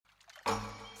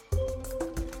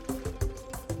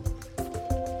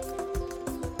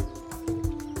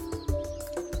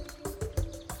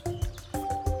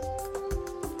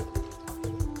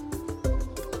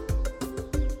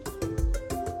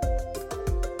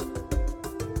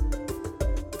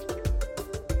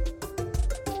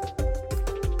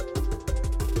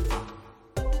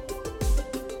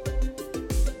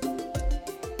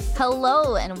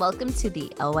Hello, and welcome to the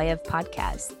LYF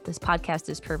podcast. This podcast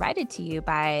is provided to you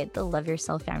by the Love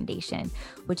Yourself Foundation,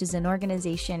 which is an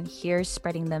organization here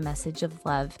spreading the message of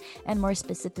love, and more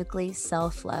specifically,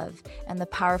 self-love, and the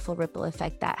powerful ripple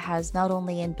effect that has not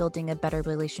only in building a better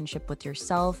relationship with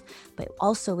yourself, but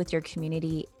also with your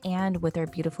community and with our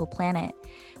beautiful planet.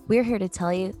 We're here to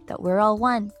tell you that we're all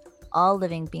one. All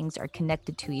living beings are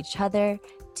connected to each other,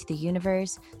 to the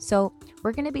universe. So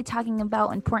we're going to be talking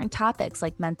about important topics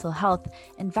like mental health,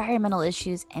 environmental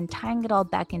issues, and tying it all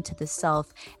back into the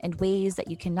self in ways that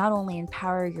you can not only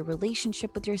empower your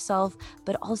relationship with yourself,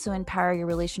 but also empower your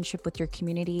relationship with your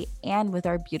community and with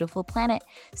our beautiful planet.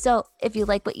 So if you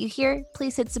like what you hear,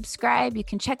 please hit subscribe. You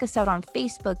can check us out on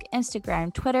Facebook,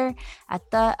 Instagram, Twitter at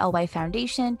the LY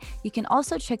Foundation. You can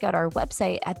also check out our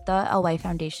website at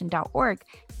thelyfoundation.org.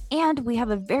 And we have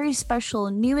a very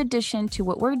special new addition to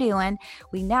what we're doing.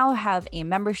 We now have a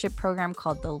membership program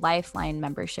called the Lifeline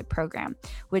Membership Program,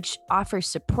 which offers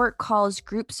support calls,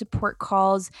 group support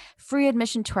calls, free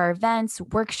admission to our events,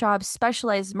 workshops,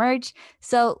 specialized merch.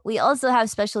 So we also have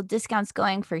special discounts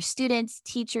going for students,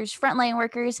 teachers, frontline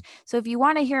workers. So if you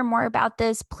want to hear more about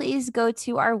this, please go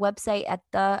to our website at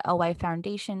the LY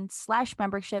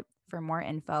Foundation/membership for more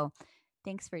info.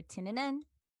 Thanks for tuning in.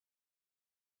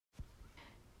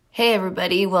 Hey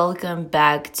everybody, welcome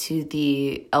back to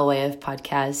the LYF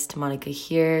podcast. Monica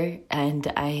here,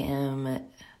 and I am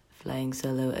flying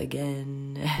solo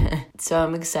again. So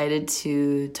I'm excited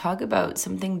to talk about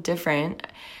something different. I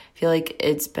feel like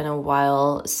it's been a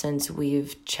while since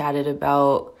we've chatted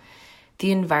about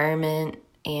the environment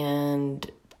and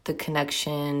the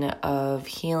connection of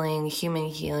healing, human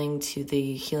healing to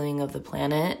the healing of the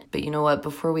planet. But you know what,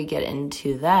 before we get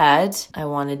into that, I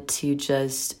wanted to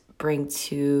just bring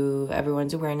to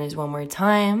everyone's awareness one more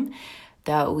time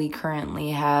that we currently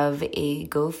have a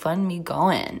GoFundMe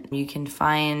going. You can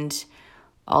find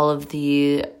all of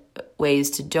the ways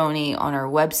to donate on our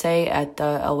website at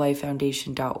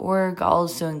thelyfoundation.org. I'll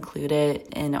also include it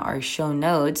in our show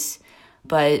notes.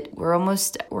 But we're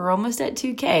almost at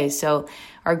 2K. So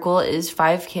our goal is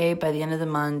 5K by the end of the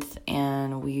month,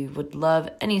 and we would love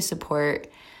any support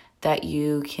that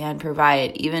you can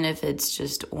provide, even if it's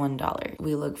just $1.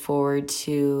 We look forward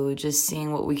to just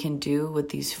seeing what we can do with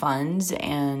these funds,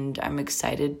 and I'm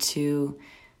excited to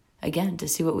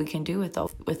see what we can do with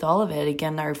all of it.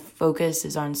 Again, our focus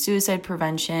is on suicide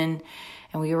prevention,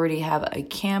 and we already have a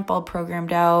camp all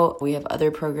programmed out. We have other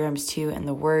programs too in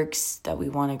the works that we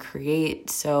want to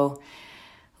create, so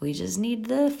we just need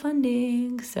the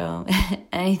funding, so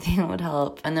anything would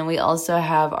help. And then we also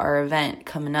have our event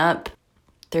coming up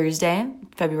Thursday,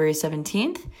 February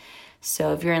 17th.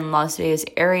 So if you're in Las Vegas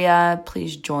area,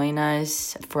 please join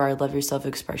us for our Love Yourself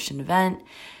Expression event.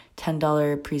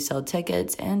 $10 pre-sale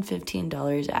tickets and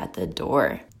 $15 at the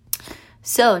door.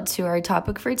 So to our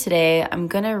topic for today, I'm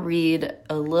going to read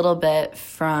a little bit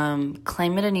from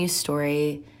Climate A New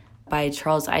Story by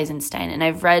Charles Eisenstein. And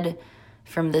I've read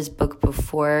from this book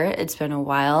before. It's been a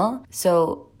while.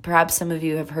 So perhaps some of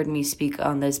you have heard me speak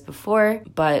on this before,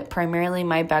 but primarily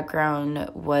my background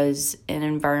was in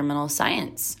environmental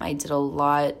science. I did a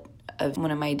lot of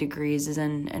one of my degrees is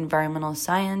in environmental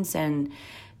science and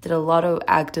did a lot of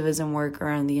activism work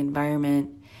around the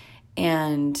environment.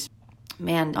 And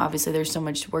man, obviously there's so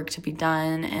much work to be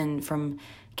done, and from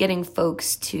getting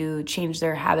folks to change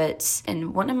their habits.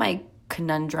 And one of my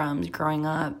conundrums growing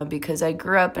up, because I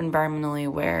grew up environmentally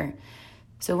aware,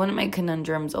 so one of my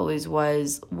conundrums always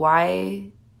was, why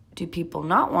do people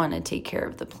not want to take care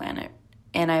of the planet?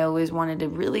 And I always wanted to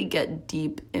really get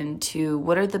deep into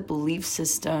what are the belief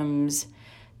systems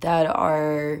that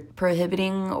are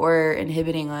prohibiting or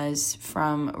inhibiting us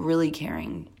from really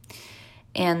caring.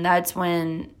 And that's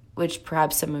when, which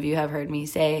perhaps some of you have heard me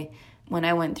say, when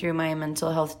I went through my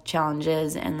mental health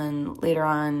challenges and then later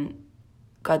on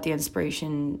got the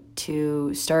inspiration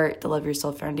to start the Love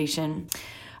Yourself Foundation,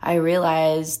 I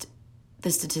realized the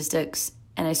statistics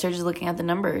and I started looking at the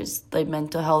numbers. The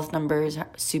mental health numbers are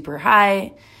super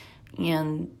high,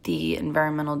 and the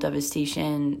environmental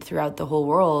devastation throughout the whole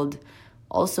world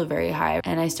also very high.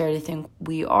 And I started to think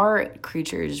we are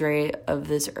creatures, right, of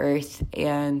this earth,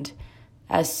 and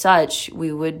as such,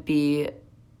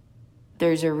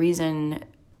 there's a reason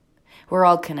we're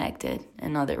all connected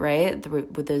and all that, right?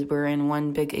 We're in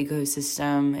one big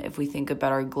ecosystem. If we think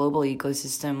about our global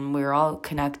ecosystem, we're all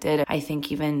connected. I think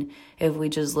even if we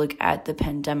just look at the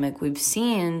pandemic, we've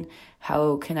seen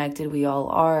how connected we all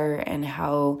are and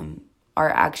how our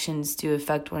actions do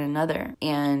affect one another.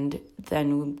 And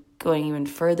then going even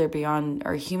further beyond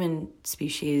our human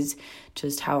species,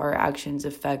 just how our actions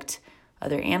affect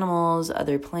other animals,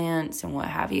 other plants, and what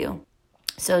have you.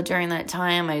 So during that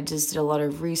time, I just did a lot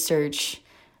of research.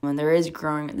 And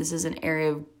this is an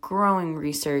area of growing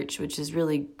research, which is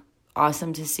really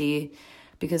awesome to see,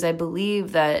 because I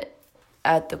believe that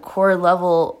at the core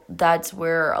level, that's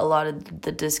where a lot of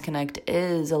the disconnect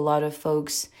is. A lot of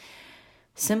folks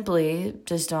simply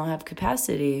just don't have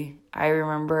capacity. I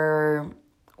remember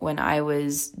when I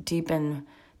was deep in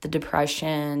the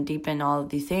depression, deep in all of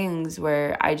the things,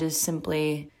 where I just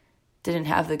simply didn't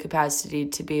have the capacity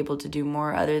to be able to do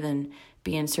more other than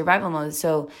be in survival mode.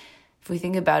 So if we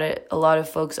think about it, a lot of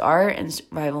folks are in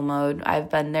survival mode. I've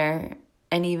been there.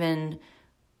 And even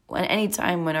any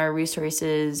time when our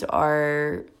resources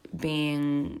are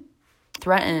being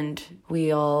threatened,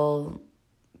 we all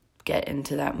get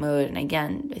into that mode. And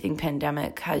again, I think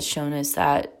pandemic has shown us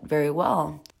that very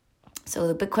well. So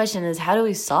the big question is, how do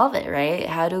we solve it, right?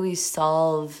 How do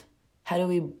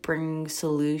we bring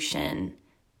solution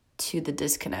to the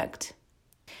disconnect?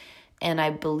 And I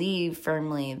believe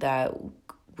firmly that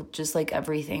just like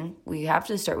everything, we have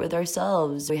to start with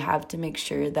ourselves. We have to make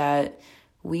sure that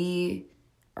we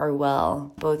are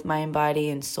well, both mind, body,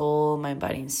 and soul, mind,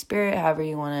 body, and spirit, however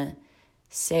you want to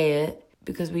say it,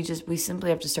 because we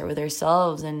simply have to start with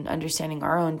ourselves and understanding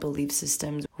our own belief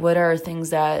systems. What are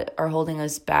things that are holding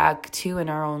us back too in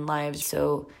our own lives?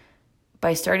 So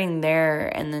by starting there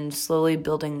and then slowly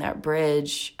building that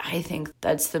bridge, I think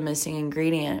that's the missing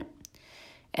ingredient.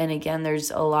 And again,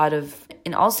 there's a lot of,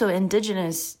 and also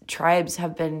indigenous tribes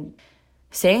have been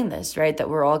saying this, right? That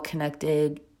we're all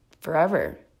connected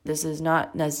forever. This is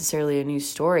not necessarily a new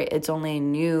story. It's only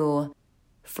new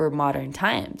for modern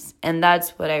times. And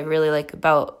that's what I really like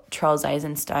about Charles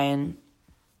Eisenstein.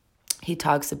 He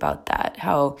talks about that,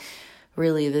 how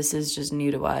really this is just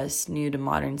new to us, new to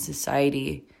modern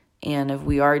society. And if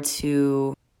we are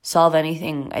to solve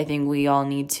anything, I think we all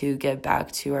need to get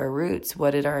back to our roots.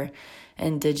 What did our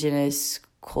indigenous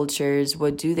cultures,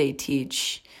 what do they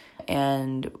teach?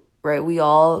 And right, we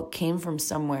all came from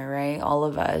somewhere, right? All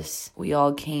of us, we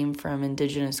all came from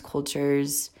indigenous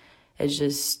cultures. It's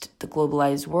just the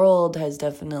globalized world has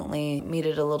definitely made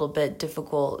it a little bit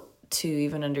difficult to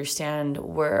even understand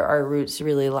where our roots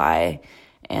really lie.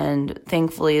 And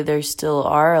thankfully, there still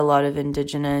are a lot of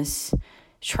indigenous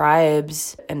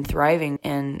tribes and thriving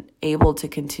and able to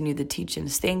continue the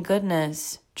teachings. Thank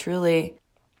goodness, truly.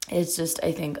 It's just,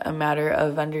 I think, a matter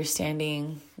of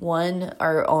understanding, one,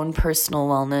 our own personal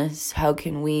wellness. How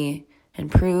can we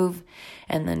improve?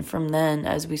 And then from then,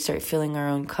 as we start filling our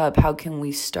own cup, how can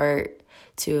we start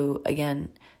to, again,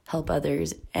 help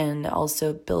others and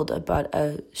also build about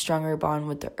a stronger bond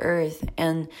with the earth?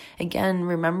 And again,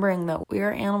 remembering that we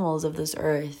are animals of this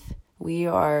earth. We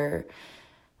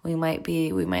might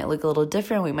look a little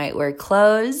different. We might wear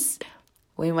clothes.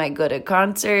 We might go to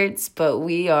concerts, but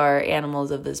we are animals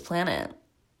of this planet.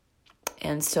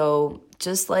 And so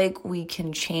just like we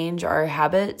can change our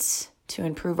habits to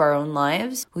improve our own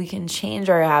lives, we can change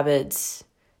our habits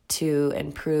to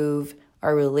improve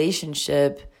our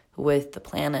relationship with the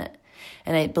planet.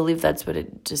 And I believe that's what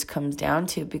it just comes down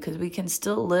to, because we can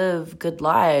still live good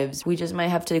lives. We just might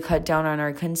have to cut down on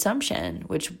our consumption,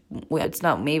 which it's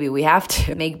not maybe, we have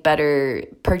to make better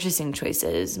purchasing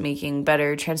choices, making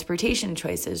better transportation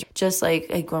choices. Just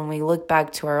like when we look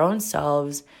back to our own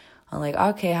selves, I'm like,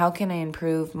 okay, how can I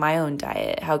improve my own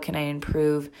diet? How can I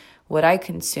improve what I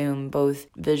consume, both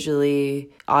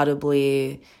visually,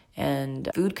 audibly, and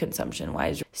food consumption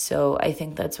wise? So I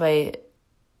think that's why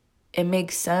it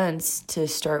makes sense to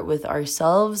start with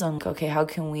ourselves on, okay, how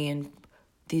can we, in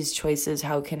these choices,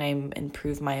 how can I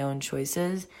improve my own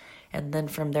choices? And then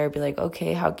from there, be like,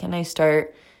 okay, how can I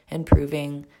start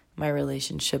improving my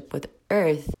relationship with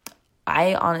Earth?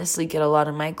 I honestly get a lot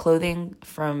of my clothing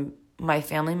from my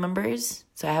family members.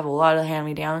 So I have a lot of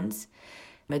hand-me-downs.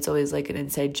 It's always like an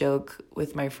inside joke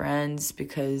with my friends,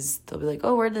 because they'll be like,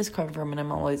 oh, where'd this come from? And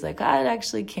I'm always like, it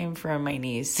actually came from my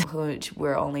niece, which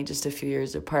we're only just a few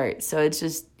years apart. So it's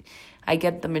just, I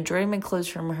get the majority of my clothes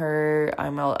from her.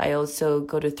 I also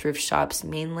go to thrift shops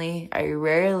mainly. I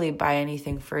rarely buy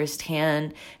anything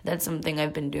firsthand. That's something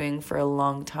I've been doing for a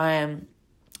long time.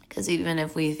 Because even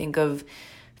if we think of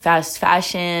fast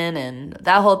fashion and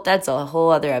that's a whole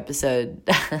other episode.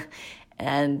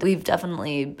 And we've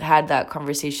definitely had that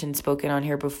conversation spoken on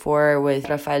here before with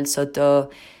Rafael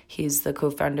Soto. He's the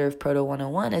co-founder of Proto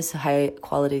 101. It's a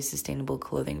high-quality, sustainable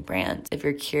clothing brand. If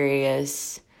you're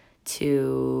curious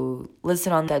to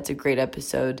listen on, that's a great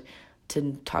episode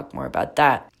to talk more about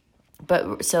that.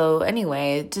 But so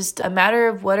anyway, just a matter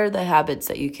of what are the habits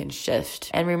that you can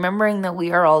shift. And remembering that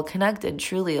we are all connected.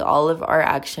 Truly, all of our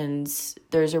actions,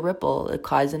 there's a ripple, a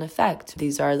cause and effect.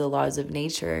 These are the laws of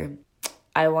nature.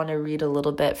 I want to read a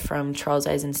little bit from Charles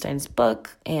Eisenstein's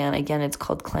book. And again, it's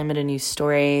called Climate: A New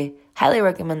Story. Highly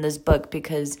recommend this book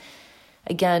because,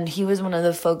 again, he was one of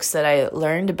the folks that I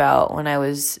learned about when I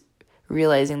was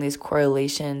realizing these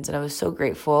correlations. And I was so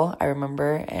grateful, I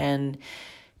remember. And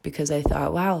because I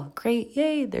thought, wow, great,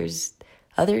 yay, there's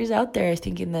others out there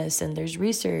thinking this, and there's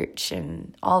research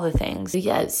and all the things.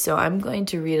 Yes, so I'm going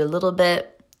to read a little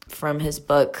bit from his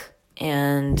book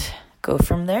and go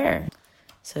from there.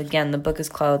 So again, the book is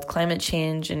called Climate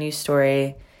Change: A New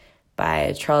Story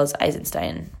by Charles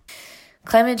Eisenstein.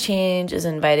 Climate change is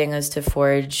inviting us to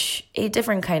forge a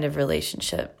different kind of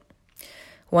relationship,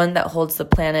 one that holds the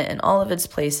planet and all of its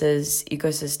places,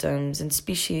 ecosystems, and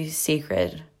species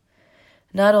sacred,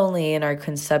 not only in our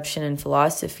conception and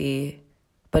philosophy,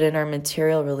 but in our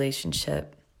material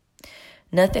relationship.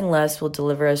 Nothing less will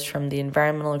deliver us from the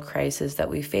environmental crisis that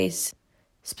we face.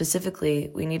 Specifically,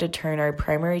 we need to turn our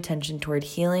primary attention toward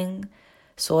healing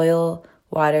soil,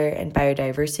 water, and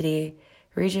biodiversity,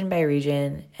 region by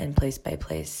region and place by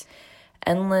place.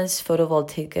 Endless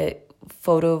photovoltaic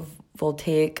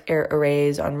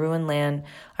arrays on ruined land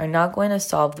are not going to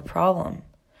solve the problem.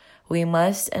 We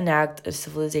must enact a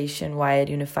civilization-wide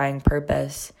unifying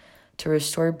purpose to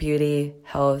restore beauty,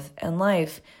 health, and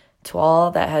life to all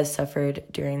that has suffered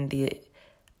during the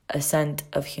ascent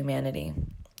of humanity.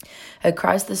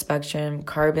 Across the spectrum,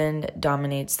 carbon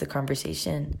dominates the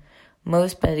conversation.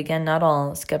 Most, but again not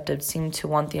all, skeptics seem to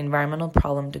want the environmental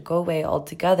problem to go away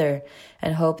altogether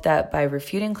and hope that by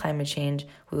refuting climate change,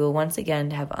 we will once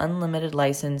again have unlimited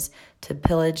license to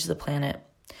pillage the planet.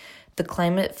 The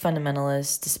climate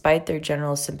fundamentalists, despite their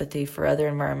general sympathy for other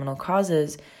environmental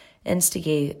causes,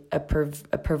 instigate a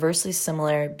perversely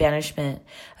similar banishment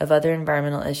of other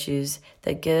environmental issues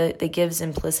that gives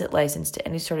implicit license to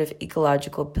any sort of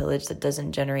ecological pillage that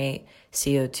doesn't generate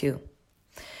CO2.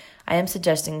 I am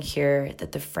suggesting here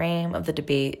that the frame of the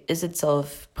debate is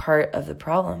itself part of the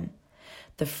problem.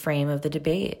 The frame of the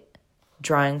debate,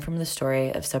 drawing from the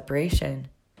story of separation.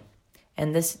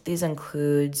 And these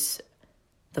includes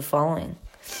the following: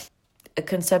 a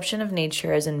conception of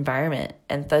nature as environment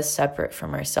and thus separate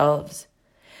from ourselves.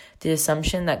 The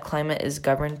assumption that climate is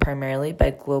governed primarily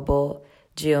by global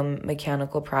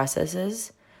geomechanical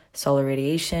processes, solar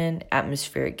radiation,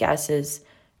 atmospheric gases,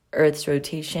 Earth's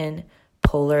rotation,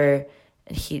 polar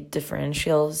and heat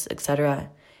differentials, etc.,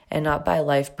 and not by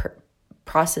life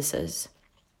processes.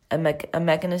 A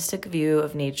mechanistic view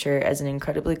of nature as an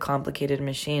incredibly complicated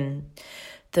machine.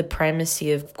 The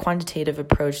primacy of quantitative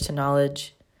approach to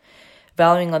knowledge.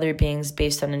 Valuing other beings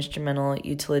based on instrumental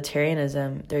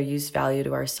utilitarianism, their use value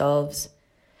to ourselves.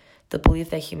 The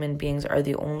belief that human beings are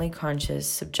the only conscious,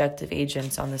 subjective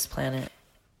agents on this planet.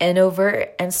 In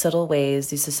overt and subtle ways,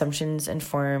 these assumptions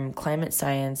inform climate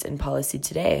science and policy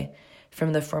today,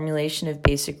 from the formulation of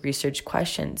basic research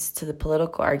questions to the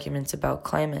political arguments about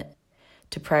climate,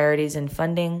 to priorities in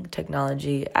funding,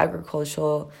 technology,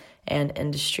 agricultural, and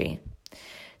industry.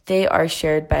 They are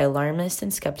shared by alarmists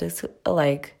and skeptics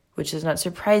alike, which is not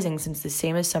surprising since the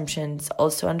same assumptions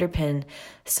also underpin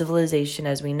civilization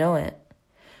as we know it.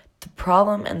 The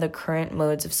problem and the current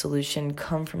modes of solution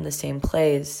come from the same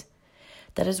place.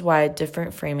 That is why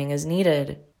different framing is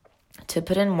needed. To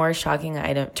put in more shocking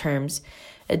terms,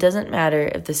 it doesn't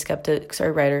matter if the skeptics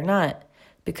are right or not,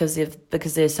 because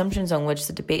the assumptions on which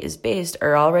the debate is based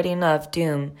are already enough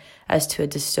doom as to a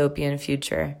dystopian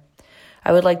future.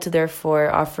 I would like to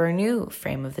therefore offer a new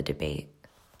frame of the debate.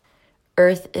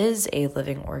 Earth is a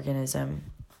living organism.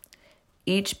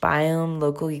 Each biome,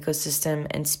 local ecosystem,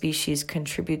 and species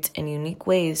contributes in unique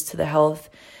ways to the health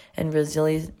and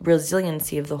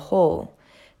resiliency of the whole.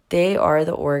 They are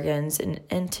the organs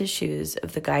and tissues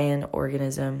of the Gaian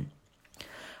organism.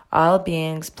 All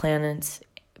beings, plants,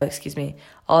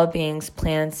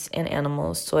 and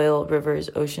animals, soil, rivers,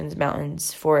 oceans,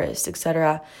 mountains, forests,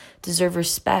 etc., deserve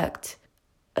respect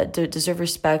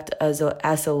as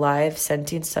alive,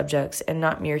 sentient subjects and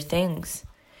not mere things.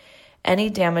 Any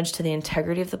damage to the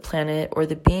integrity of the planet or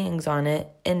the beings on it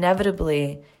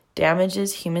inevitably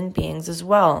damages human beings as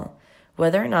well,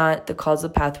 whether or not the causal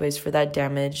pathways for that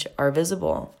damage are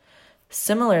visible.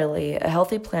 Similarly, a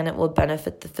healthy planet will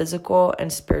benefit the physical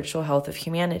and spiritual health of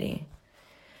humanity.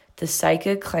 The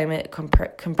psychic climate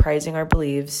comprising our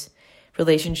beliefs,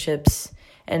 relationships,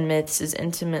 and myths is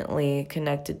intimately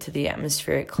connected to the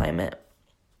atmospheric climate.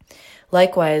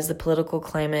 Likewise, the political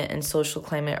climate and social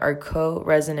climate are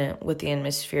co-resonant with the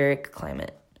atmospheric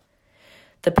climate.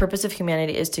 The purpose of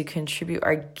humanity is to contribute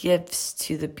our gifts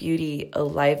to the beauty,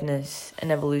 aliveness,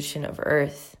 and evolution of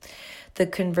Earth. The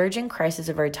converging crises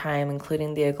of our time,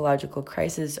 including the ecological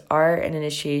crisis, are an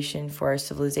initiation for our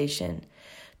civilization.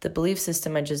 The belief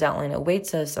system I just outlined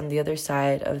awaits us on the other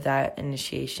side of that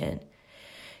initiation.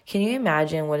 Can you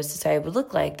imagine what a society would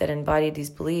look like that embodied these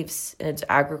beliefs in its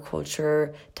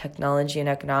agriculture, technology, and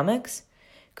economics?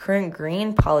 Current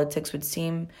green politics would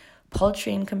seem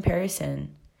paltry in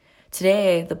comparison.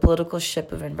 Today, the political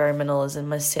ship of environmentalism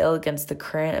must sail against the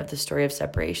current of the story of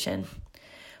separation.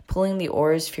 Pulling the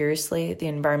oars fiercely, the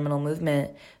environmental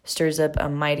movement stirs up a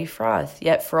mighty froth,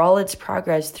 yet for all its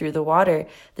progress through the water,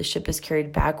 the ship is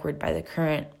carried backward by the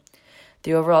current.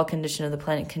 The overall condition of the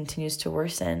planet continues to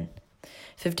worsen.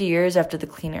 50 years after the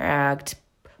Clean Air Act,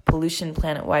 pollution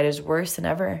planet-wide is worse than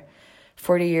ever.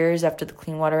 40 years after the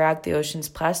Clean Water Act, the ocean's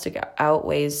plastic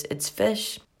outweighs its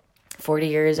fish. 40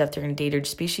 years after Endangered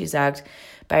Species Act,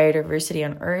 biodiversity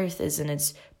on Earth is in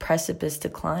its precipice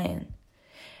decline.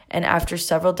 And after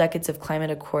several decades of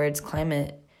climate accords,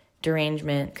 climate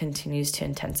derangement continues to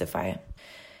intensify.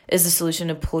 Is the solution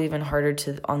to pull even harder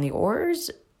on the oars?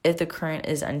 If the current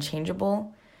is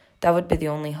unchangeable, that would be the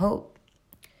only hope.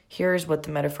 Here's what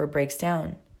the metaphor breaks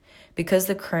down. Because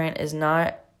the current is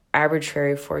not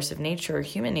arbitrary force of nature or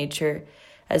human nature,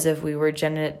 as if we were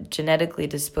genetically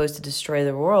disposed to destroy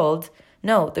the world.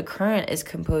 No, the current is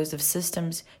composed of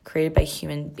systems created by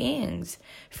human beings.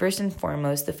 First and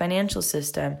foremost, the financial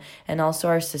system, and also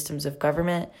our systems of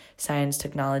government, science,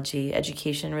 technology,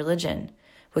 education, religion.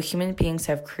 What human beings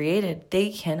have created,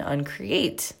 they can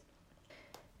uncreate.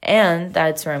 And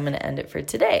that's where I'm going to end it for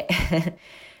today.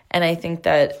 And I think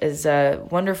that is a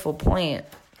wonderful point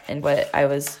in what I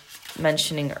was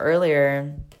mentioning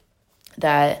earlier,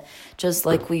 that just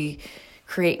like we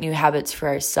create new habits for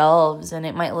ourselves, and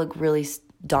it might look really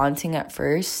daunting at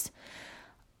first,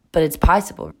 but it's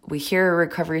possible. We hear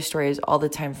recovery stories all the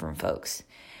time from folks,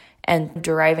 and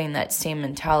deriving that same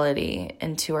mentality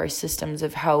into our systems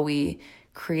of how we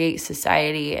create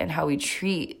society and how we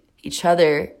treat each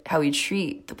other, how we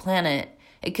treat the planet,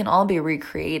 it can all be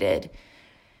recreated.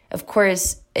 Of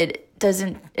course,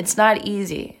 it's not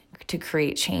easy to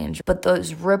create change, but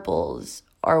those ripples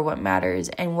are what matters,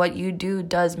 and what you do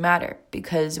does matter,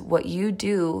 because what you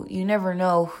do, you never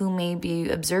know who may be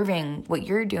observing what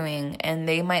you're doing, and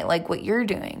they might like what you're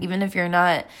doing, even if you're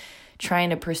not trying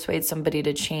to persuade somebody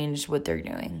to change what they're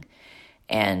doing.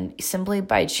 And simply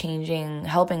by changing,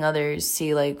 helping others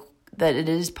see like that it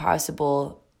is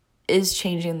possible, is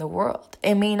changing the world.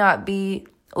 It may not be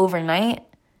overnight,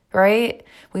 right?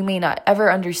 We may not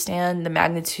ever understand the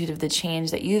magnitude of the change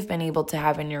that you've been able to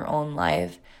have in your own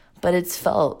life, but it's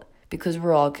felt because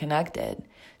we're all connected.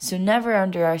 So never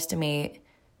underestimate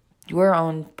your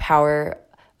own power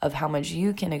of how much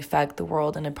you can affect the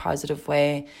world in a positive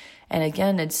way. And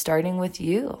again, it's starting with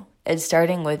you. It's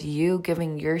starting with you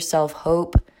giving yourself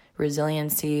hope,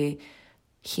 resiliency,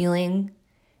 healing.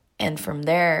 And from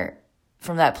there,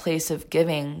 from that place of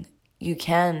giving, you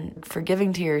can, for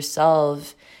giving to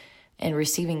yourself and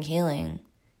receiving healing,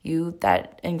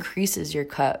 that increases your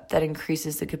cup, that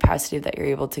increases the capacity that you're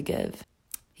able to give.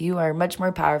 You are much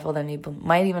more powerful than you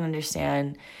might even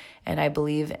understand, and I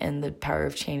believe in the power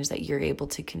of change that you're able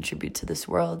to contribute to this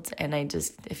world. And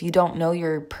if you don't know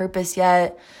your purpose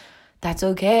yet, that's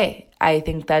okay. I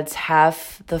think that's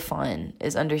half the fun,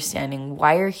 is understanding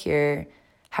why you're here,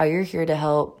 how you're here to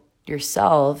help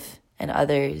yourself and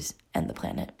others and the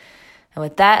planet. And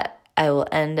with that, I will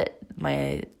end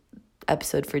my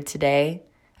episode for today.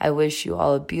 I wish you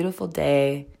all a beautiful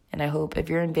day, and I hope, if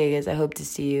you're in Vegas, I hope to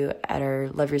see you at our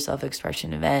Love Yourself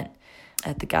Expression event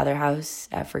at the Gather House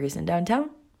at Ferguson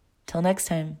downtown. Till next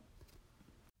time.